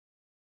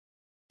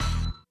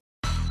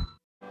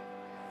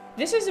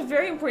This is a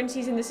very important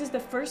season. This is the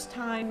first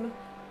time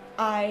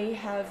I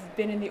have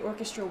been in the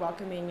orchestra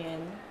welcoming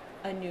in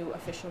a new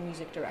official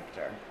music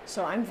director.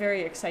 So I'm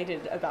very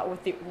excited about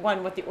what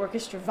the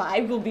orchestra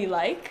vibe will be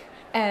like.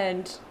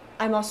 And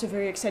I'm also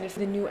very excited for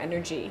the new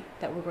energy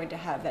that we're going to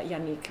have that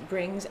Yannick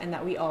brings and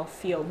that we all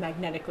feel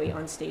magnetically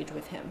on stage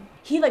with him.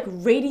 He like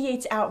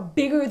radiates out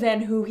bigger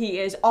than who he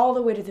is all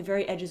the way to the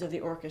very edges of the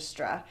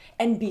orchestra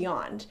and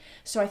beyond.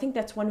 So I think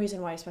that's one reason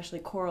why especially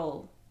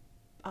choral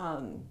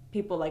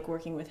people like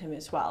working with him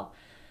as well.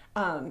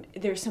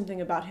 There's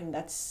something about him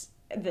that's,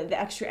 the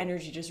extra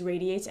energy just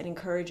radiates and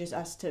encourages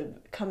us to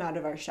come out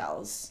of our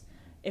shells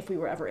if we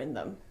were ever in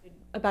them.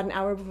 About an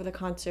hour before the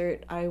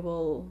concert, I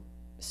will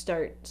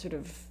start sort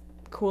of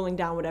cooling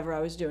down whatever I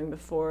was doing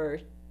before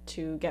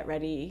to get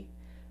ready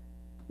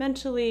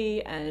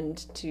mentally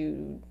and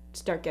to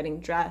start getting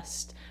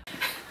dressed.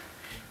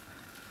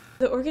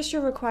 The orchestra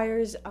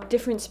requires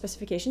different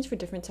specifications for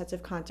different sets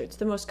of concerts.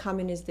 The most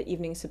common is the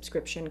evening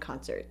subscription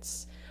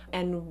concerts.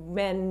 And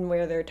men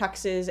wear their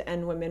tuxes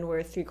and women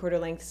wear 3/4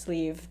 length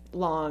sleeve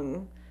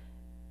long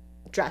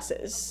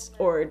dresses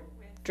or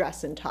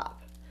dress and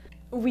top.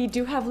 We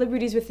do have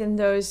liberties within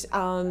those,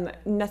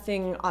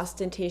 nothing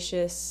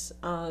ostentatious,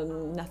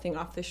 nothing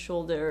off the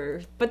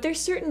shoulder, but there's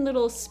certain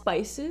little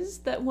spices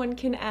that one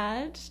can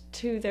add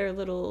to their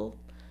little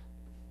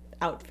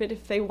outfit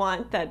if they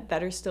want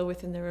that are still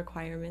within the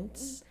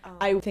requirements.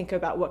 I think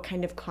about what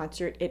kind of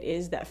concert it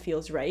is that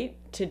feels right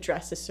to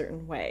dress a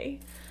certain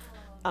way.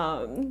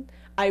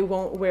 I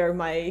won't wear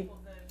my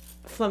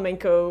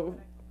flamenco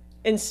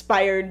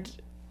inspired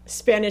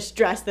Spanish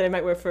dress that I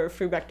might wear for a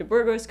Frubeck de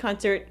Burgos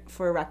concert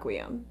for a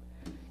Requiem.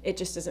 It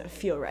just doesn't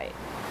feel right.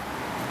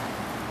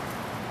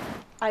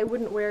 I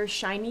wouldn't wear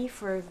shiny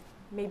for,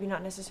 maybe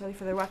not necessarily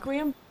for the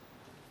Requiem.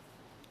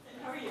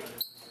 How are you?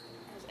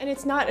 And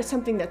it's not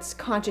something that's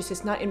conscious,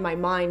 it's not in my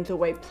mind the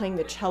way playing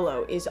the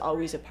cello is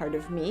always a part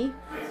of me.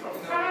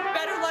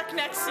 Better luck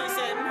next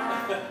season.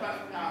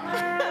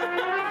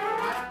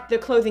 The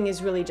clothing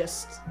is really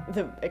just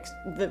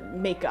the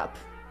makeup,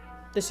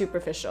 the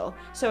superficial.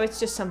 So it's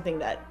just something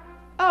that,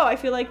 oh, I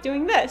feel like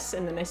doing this,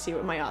 and then I see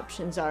what my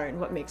options are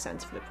and what makes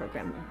sense for the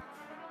program.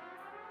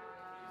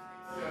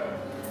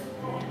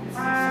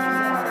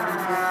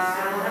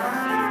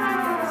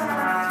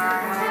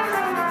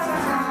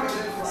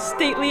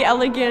 Stately,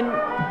 elegant,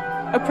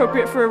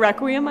 appropriate for a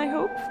Requiem, I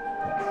hope.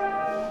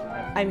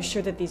 I'm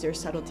sure that these are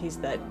subtleties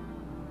that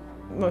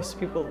most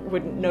people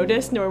wouldn't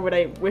notice, nor would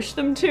I wish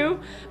them to,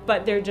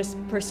 but they're just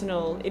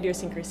personal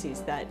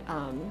idiosyncrasies that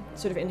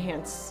sort of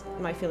enhance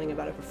my feeling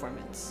about a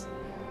performance.